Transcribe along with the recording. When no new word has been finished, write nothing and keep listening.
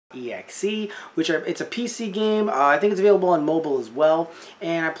EXE, it's a PC game. I think it's available on mobile as well.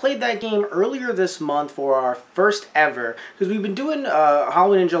 And I played that game earlier this month for our first ever, because we've been doing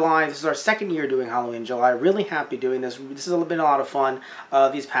Halloween in July. This is our second year doing Halloween in July. Really happy doing this. This has been a lot of fun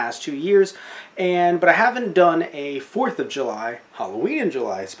these past 2 years. But I haven't done a 4th of July, Halloween in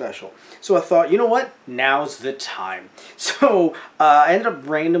July special. So I thought, you know what? Now's the time. So I ended up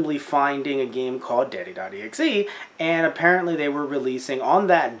randomly finding a game called Dere.exe, and apparently they were releasing on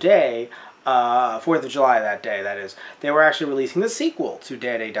that day, 4th of July that day, that is, they were actually releasing the sequel to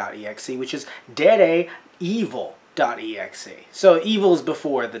Dere.exe, which is Dere Evil.exe. So evil is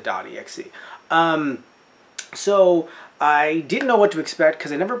before the .exe. So I didn't know what to expect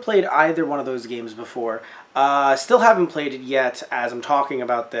because I never played either one of those games before. Still haven't played it yet as I'm talking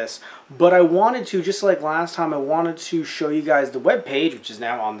about this, but I wanted to, just like last time, I wanted to show you guys the webpage, which is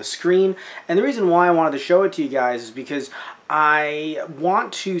now on the screen. And the reason why I wanted to show it to you guys is because I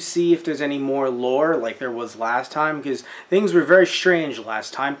want to see if there's any more lore like there was last time, because things were very strange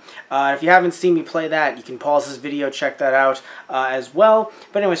last time. If you haven't seen me play that, you can pause this video, check that out as well.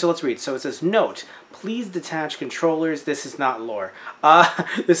 But anyway, so let's read. So it says, note, please detach controllers. This is not lore.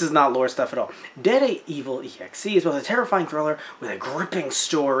 This is not lore stuff at all. Dere Evil.exe is both a terrifying thriller with a gripping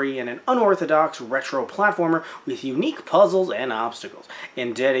story and an unorthodox retro platformer with unique puzzles and obstacles.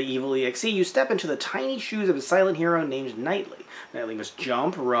 In Dere Evil.exe, you step into the tiny shoes of a silent hero named Nightly. Nightly must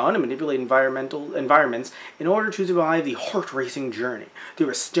jump, run, and manipulate environments in order to survive the heart-racing journey through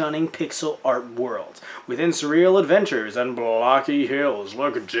a stunning pixel art world. Within surreal adventures and blocky hills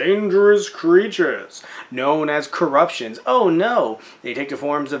lurk dangerous creatures known as corruptions. Oh no! They take the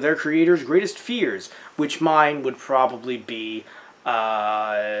forms of their creators' greatest fears, which mine would probably be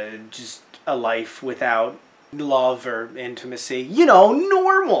just a life without love or intimacy. You know,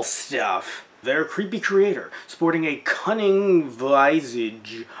 normal stuff. Their creepy creator, sporting a cunning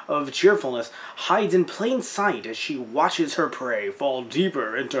visage of cheerfulness, hides in plain sight as she watches her prey fall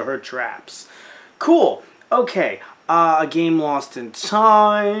deeper into her traps. Cool. Okay. A game lost in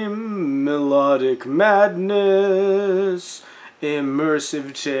time, melodic madness,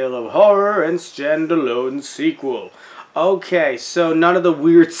 immersive tale of horror, and standalone sequel. Okay, so none of the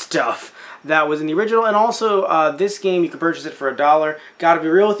weird stuff that was in the original, and also this game you can purchase it for $1. Gotta be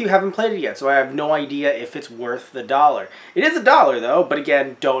real with you, haven't played it yet, so I have no idea if it's worth the $1. It is $1 though, but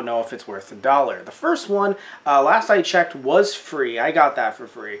again, don't know if it's worth the $1. The first one, last I checked, was free. I got that for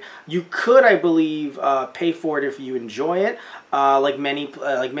free. You could, I believe, pay for it if you enjoy it, like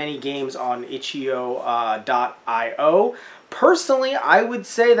many games on itch.io. Personally, I would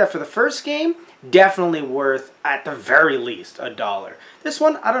say that for the first game, definitely worth, at the very least, $1. This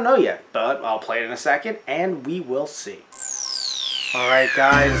one, I don't know yet, but I'll play it in a second, and we will see. Alright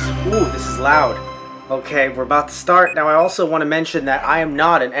guys, ooh, this is loud. Okay, we're about to start. Now I also want to mention that I am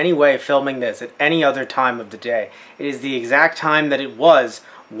not in any way filming this at any other time of the day. It is the exact time that it was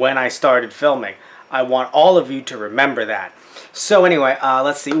when I started filming. I want all of you to remember that. So anyway,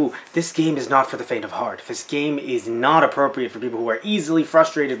 let's see. Ooh, this game is not for the faint of heart. This game is not appropriate for people who are easily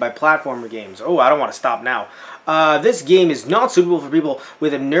frustrated by platformer games. Oh, I don't want to stop now. This game is not suitable for people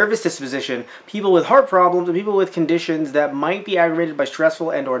with a nervous disposition, people with heart problems, and people with conditions that might be aggravated by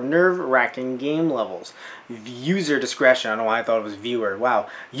stressful and or nerve-wracking game levels. User discretion. I don't know why I thought it was viewer. Wow.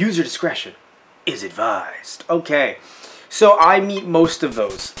 User discretion is advised. Okay. So I meet most of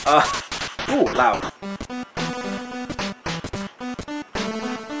those. Ooh, loud.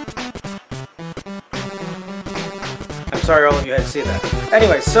 Sorry all of you had to see that.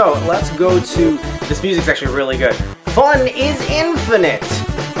 Anyway, so let's go to, this music's actually really good. Fun is infinite!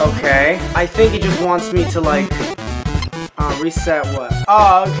 Okay, I think it just wants me to like, reset what?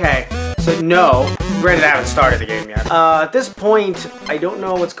 Oh, okay. So no, granted I haven't started the game yet. At this point, I don't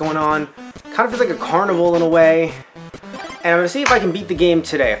know what's going on. Kind of feels like a carnival in a way. And I'm gonna see if I can beat the game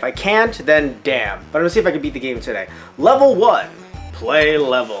today. If I can't, then damn. But I'm gonna see if I can beat the game today. Level 1, play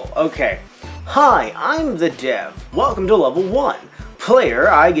level. Okay. Hi, I'm the dev. Welcome to level 1. Player,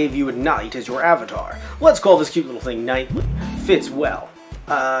 I gave you a knight as your avatar. Let's call this cute little thing Knightly. Fits well.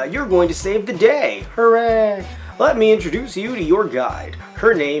 You're going to save the day. Hooray! Let me introduce you to your guide.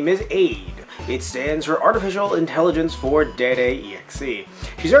 Her name is Aid. It stands for Artificial Intelligence for Dere.exe.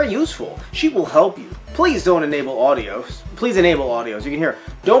 She's very useful. She will help you. Please don't enable audios. Please enable audios. You can hear,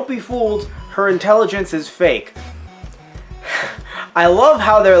 don't be fooled. Her intelligence is fake. I love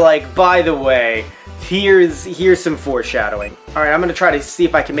how they're like, by the way, here's some foreshadowing. Alright, I'm gonna try to see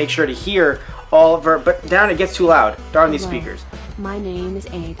if I can make sure to hear all of her, but darn, it gets too loud. Darn these speakers. My name is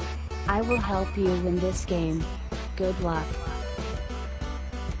Aid. I will help you win this game. Good luck.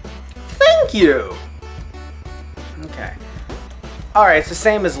 Thank you! Okay. Alright, it's the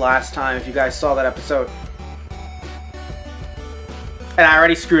same as last time if you guys saw that episode. And I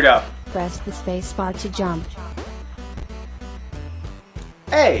already screwed up. Press the space bar to jump.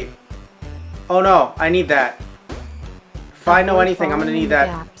 Hey! Oh no, I need that. If I know anything, I'm gonna need that.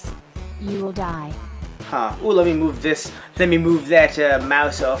 Gaps. You will die. Huh. Ooh, let me move this. Let me move that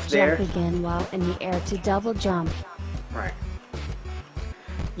mouse off there. Jump again while in the air to double jump. Right.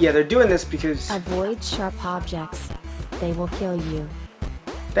 Yeah, they're doing this because... Avoid sharp objects. They will kill you.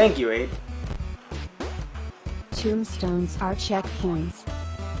 Thank you, Aid. Tombstones are checkpoints.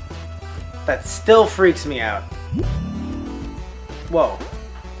 That still freaks me out. Whoa.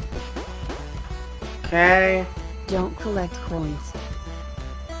 Okay. Don't collect coins.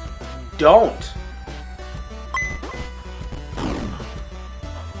 Don't.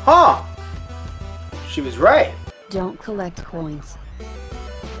 Huh. She was right. Don't collect coins.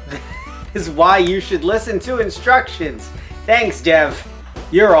 Is why you should listen to instructions. Thanks, Dev.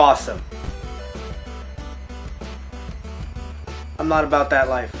 You're awesome. I'm not about that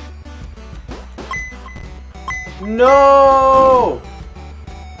life. No!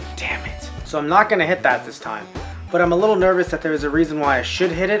 Damn it. So I'm not gonna hit that this time. But I'm a little nervous that there's a reason why I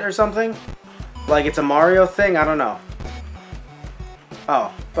should hit it or something. Like it's a Mario thing, I don't know.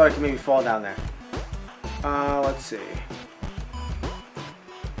 Oh, thought I could maybe fall down there. Let's see.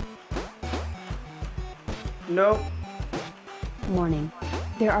 Nope. Warning.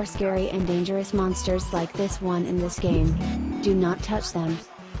 There are scary and dangerous monsters like this one in this game. Do not touch them.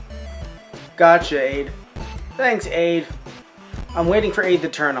 Gotcha, Aid. Thanks, Aid. I'm waiting for Aid to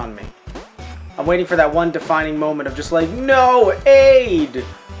turn on me. I'm waiting for that one defining moment of just like, no, Aid!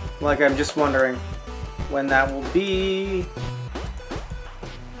 Like I'm just wondering when that will be.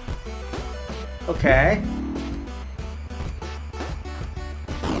 Okay.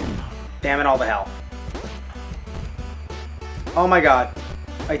 Damn it, all the hell. Oh my god.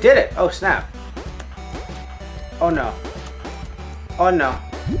 I did it! Oh snap. Oh no. Oh no.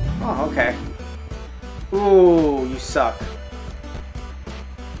 Oh, okay. Ooh, you suck.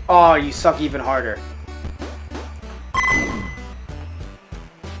 Oh, you suck even harder.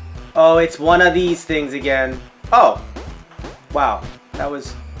 Oh, it's one of these things again. Oh. Wow. That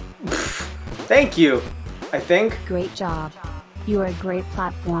was... Thank you, I think. Great job. You are a great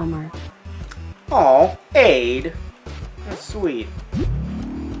platformer. Oh, Aid. That's sweet.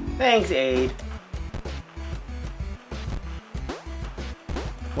 Thanks, Aid.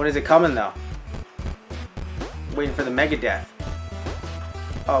 When is it coming, though? Waiting for the Mega Death.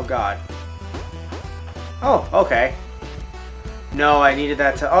 Oh, God. Oh, okay. No, I needed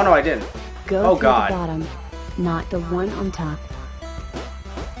that to... Oh, no, I didn't. Go through God. The bottom, not the one on top.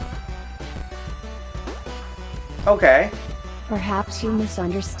 Okay. Perhaps you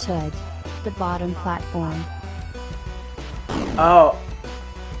misunderstood. The bottom platform. Oh.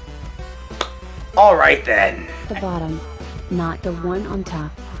 Alright then. The bottom, not the one on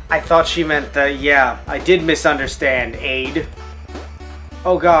top. I thought she meant the... Yeah, I did misunderstand, Aid.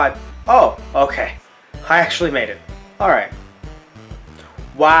 Oh, God. Oh, okay. I actually made it. Alright.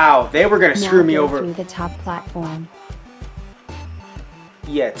 Wow, they were gonna screw me over. Through the top platform.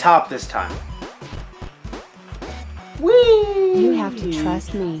 Yeah, top this time. Whee! You have to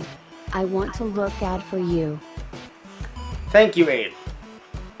trust me. I want to look out for you. Thank you, Aid.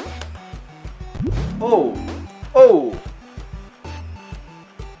 Oh. Oh.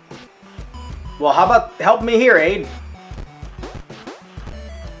 Well, how about help me here, Aid?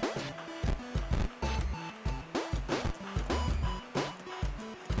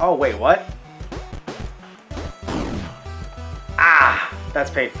 Oh, wait, what? Ah,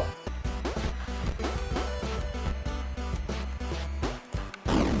 that's painful.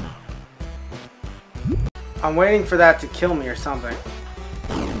 I'm waiting for that to kill me or something.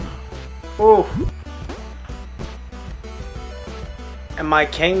 Ooh. Am I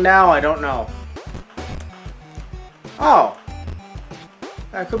king now? I don't know. Oh.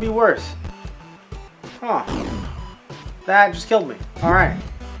 That could be worse. Huh. That just killed me. Alright.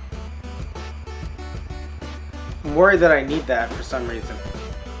 I'm worried that I need that for some reason.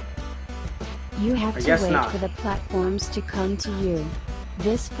 You have to wait not. for the platforms to come to you.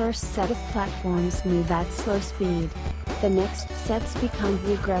 This first set of platforms move at slow speed. The next sets become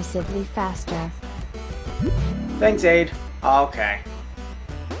progressively faster. Thanks, Aid. Okay.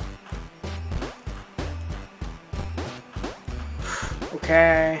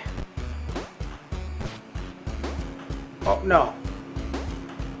 Okay. Oh, no.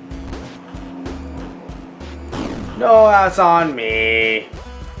 No, that's on me.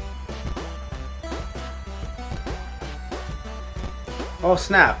 Oh,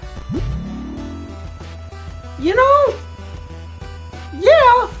 snap. You know,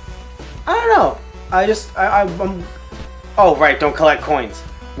 Yeah. I don't know. I'm... Oh, right, don't collect coins.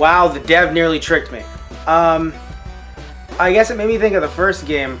 Wow, the dev nearly tricked me. I guess it made me think of the first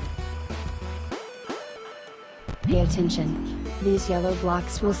game. Pay attention. These yellow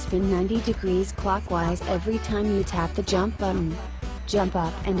blocks will spin 90 degrees clockwise every time you tap the jump button. Jump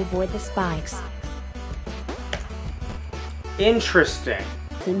up and avoid the spikes. Interesting.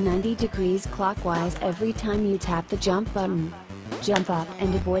 Spin 90 degrees clockwise every time you tap the jump button. Jump up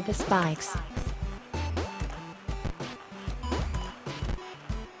and avoid the spikes.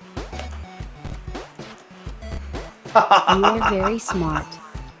 You are very smart.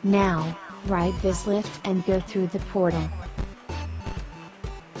 Now, ride this lift and go through the portal.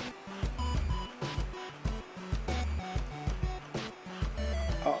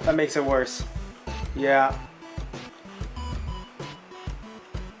 Oh, that makes it worse. Yeah.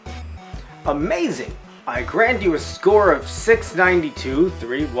 Amazing! I grant you a score of 692.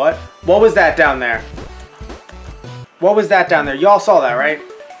 3, what? What was that down there? What was that down there? Y'all saw that, right?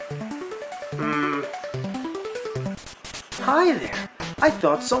 Hi there. I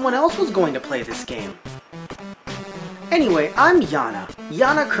thought someone else was going to play this game. Anyway, I'm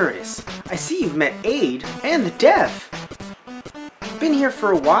Yana Curtis. I see you've met Aid and the dev. Been here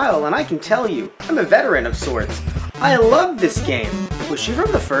for a while, and I can tell you, I'm a veteran of sorts. I love this game. Was she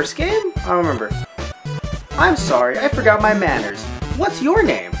from the first game? I don't remember. I'm sorry, I forgot my manners. What's your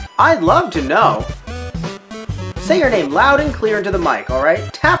name? I'd love to know. Say your name loud and clear into the mic,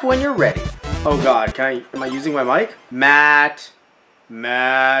 alright? Tap when you're ready. Oh god, am I using my mic? Matt.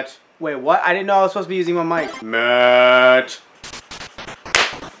 Wait, what? I didn't know I was supposed to be using my mic. Matt.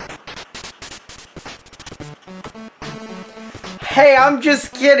 Hey, I'm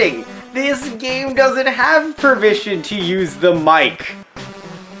just kidding. This game doesn't have permission to use the mic.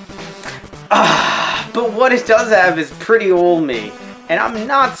 But what it does have is pretty old me. And I'm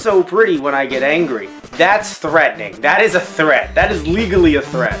not so pretty when I get angry. That's threatening. That is a threat. That is legally a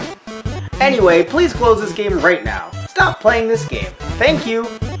threat. Anyway, please close this game right now. Stop playing this game. Thank you.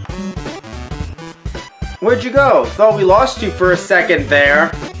 Where'd you go? Thought we lost you for a second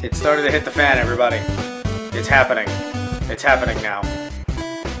there. It started to hit the fan, everybody. It's happening. It's happening now.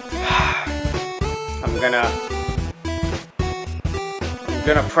 I'm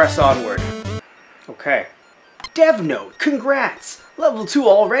gonna press onward. Okay. Dev note, congrats! Level 2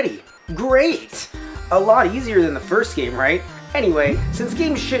 already. Great! A lot easier than the first game, right? Anyway, since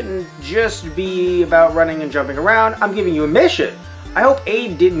games shouldn't just be about running and jumping around, I'm giving you a mission. I hope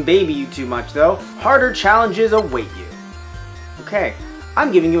Aid didn't baby you too much though. Harder challenges await you. Okay,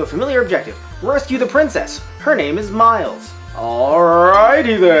 I'm giving you a familiar objective. Rescue the princess. Her name is Miles.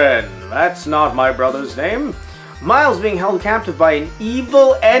 Alrighty then. That's not my brother's name. Miles being held captive by an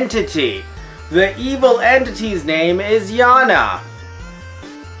evil entity. The evil entity's name is Yana.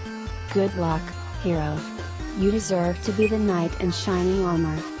 Good luck, hero. You deserve to be the knight in shining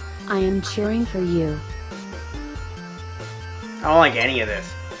armor. I am cheering for you. I don't like any of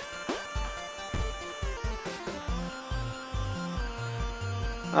this.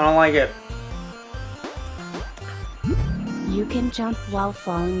 I don't like it. You can jump while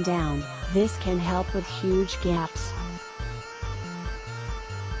falling down. This can help with huge gaps.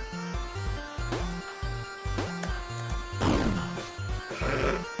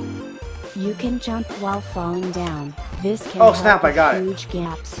 You can jump while falling down. This can help snap, with I got it. huge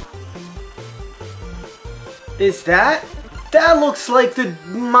gaps. Is that? That looks like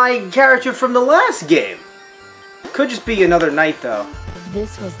my character from the last game. Could just be another knight though.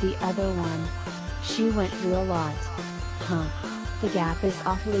 This was the other one. She went through a lot. Huh. The gap is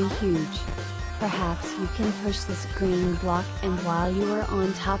awfully huge. Perhaps you can push this green block and while you are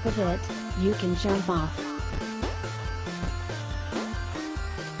on top of it, you can jump off.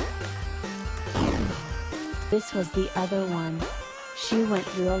 This was the other one. She went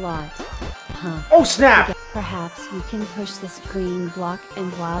through a lot. Huh. Oh snap! Perhaps you can push this green block and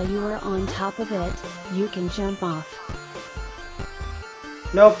while you are on top of it, you can jump off.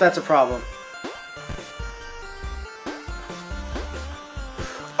 Nope, that's a problem.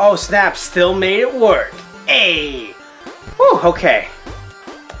 Oh snap, still made it work. Hey! Whew, okay.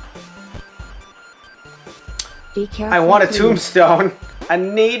 Be careful. I want a please. tombstone. I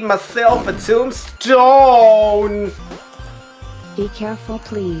need myself a tombstone. Be careful,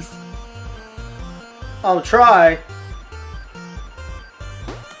 please. I'll try.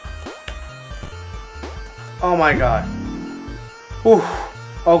 Oh my god. Whew.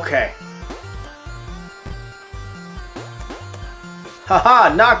 Okay.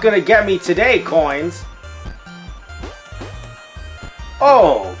 Haha, not gonna get me today, coins.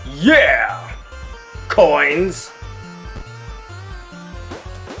 Oh, yeah! Coins.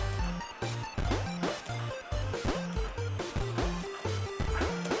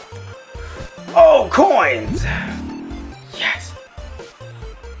 coins! Yes!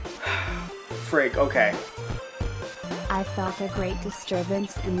 Frig, okay. I felt a great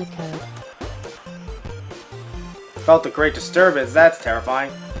disturbance in the code. Felt a great disturbance, that's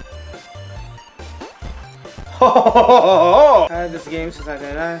terrifying. Ho ho ho ho ho! I had this game since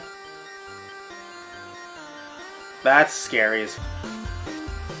 1999. That's scary as...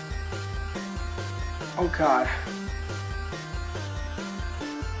 Oh god.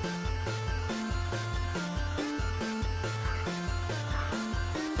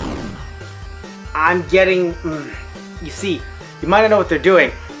 I'm getting... You see, you might not know what they're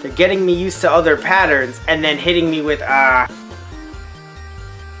doing. They're getting me used to other patterns and then hitting me with,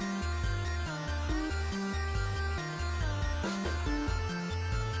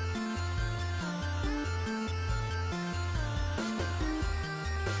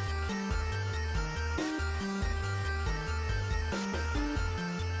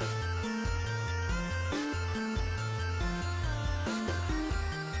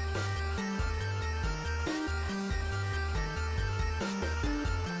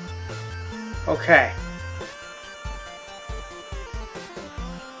 Okay.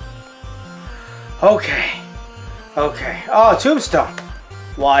 Okay. Okay. Oh, tombstone.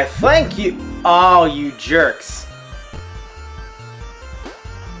 Why, thank you. Oh, you jerks.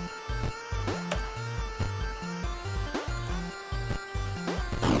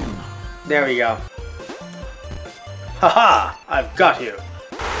 There we go. Haha! I've got you.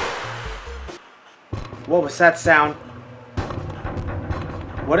 What was that sound?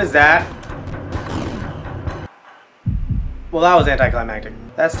 What is that? Well, that was anticlimactic.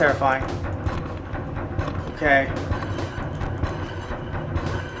 That's terrifying. Okay.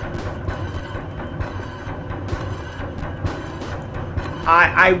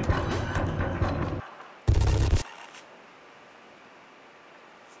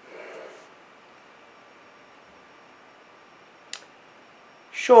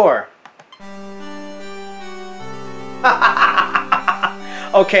 Sure.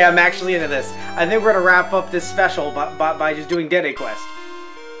 Okay, I'm actually into this. I think we're gonna wrap up this special by just doing Dere quest.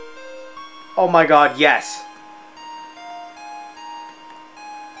 Oh my god, yes.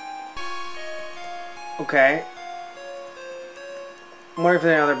 Okay. I'm wondering if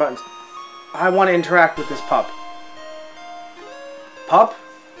there are any other buttons. I want to interact with this pup. Pup?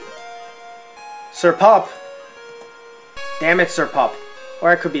 Sir Pup? Damn it, Sir Pup.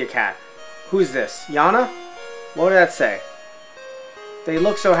 Or it could be a cat. Who's this? Yana? What did that say? They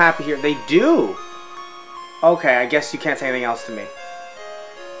look so happy here. They do! Okay, I guess you can't say anything else to me.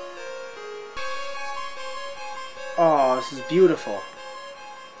 Oh, this is beautiful.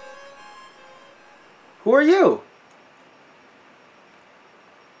 Who are you?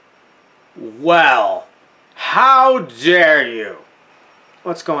 Well, how dare you?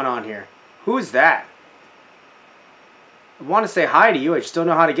 What's going on here? Who's that? I want to say hi to you, I just don't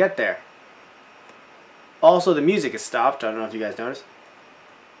know how to get there. Also, the music has stopped. I don't know if you guys noticed.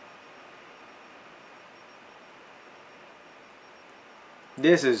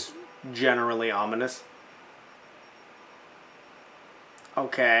 This is generally ominous.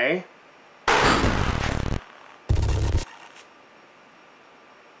 Okay.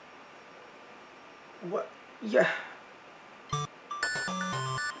 What? Yeah.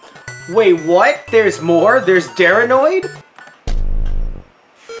 Wait, what? There's more? There's Derenoid?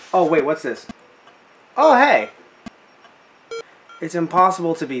 Oh, wait, what's this? Oh, hey. It's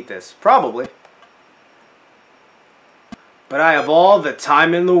impossible to beat this. Probably. But I have all the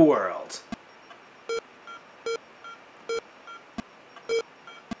time in the world.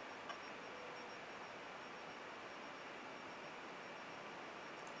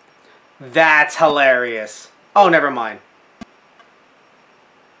 That's hilarious. Oh, never mind.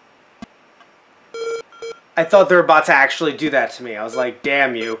 I thought they were about to actually do that to me. I was like,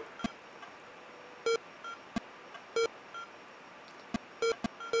 damn you.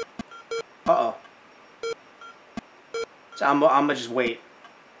 Uh-oh. So I'm gonna just wait.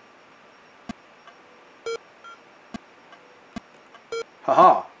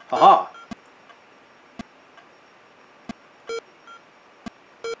 Haha. Haha.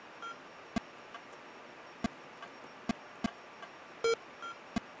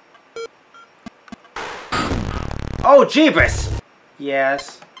 Oh, Jeebus!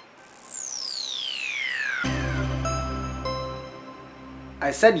 Yes.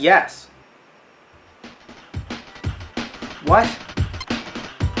 I said yes. What?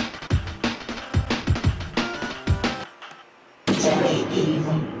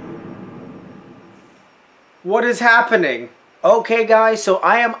 What is happening? Okay guys, so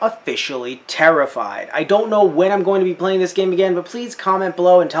I am officially terrified. I don't know when I'm going to be playing this game again, but please comment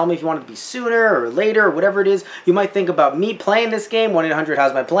below and tell me if you want it to be sooner or later or whatever it is you might think about me playing this game, 1-800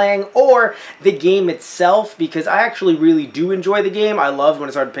 how's my playing, or the game itself, because I actually really do enjoy the game. I loved when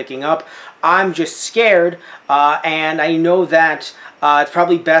it started picking up. I'm just scared, and I know that it's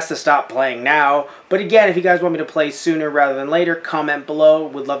probably best to stop playing now. But again, if you guys want me to play sooner rather than later, comment below.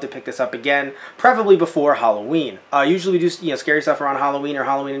 Would love to pick this up again, preferably before Halloween. Usually we do scary stuff around Halloween or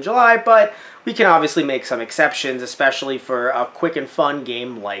Halloween in July, but we can obviously make some exceptions, especially for a quick and fun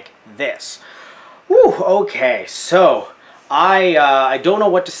game like this. Whew, okay, so I don't know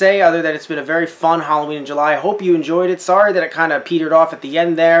what to say other than it's been a very fun Halloween in July. I hope you enjoyed it. Sorry that it kind of petered off at the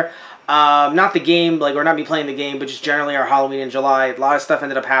end there. Not the game, or not me playing the game, but just generally our Halloween in July. A lot of stuff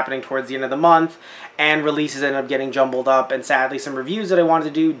ended up happening towards the end of the month, and releases ended up getting jumbled up, and sadly some reviews that I wanted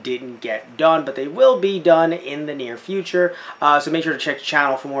to do didn't get done, but they will be done in the near future. So make sure to check the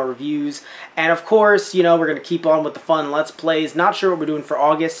channel for more reviews. And of course, we're going to keep on with the fun Let's Plays. Not sure what we're doing for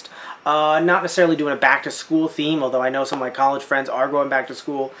August. Not necessarily doing a back-to-school theme, although I know some of my college friends are going back to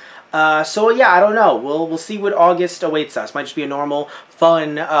school. So yeah, I don't know. We'll see what August awaits us. Might just be a normal,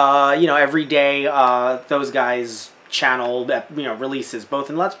 fun, everyday those guys channel releases, both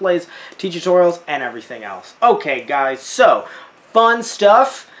in Let's Plays, tutorials, and everything else. Okay, guys. So fun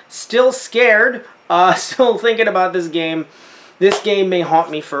stuff. Still scared. Still thinking about this game. This game may haunt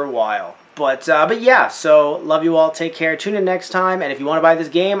me for a while. But yeah, so love you all. Take care. Tune in next time. And if you want to buy this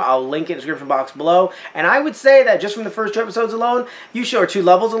game, I'll link it in the description box below. And I would say that just from the first 2 episodes alone, or 2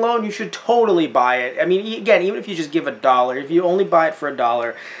 levels alone, you should totally buy it. I mean, again, even if you just give $1, if you only buy it for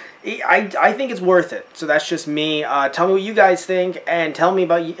 $1, I think it's worth it. So that's just me. Tell me what you guys think, and tell me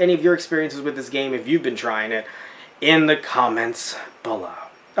about any of your experiences with this game if you've been trying it in the comments below.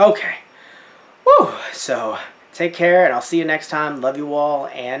 Okay. Woo! So take care, and I'll see you next time. Love you all,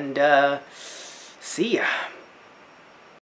 and see ya.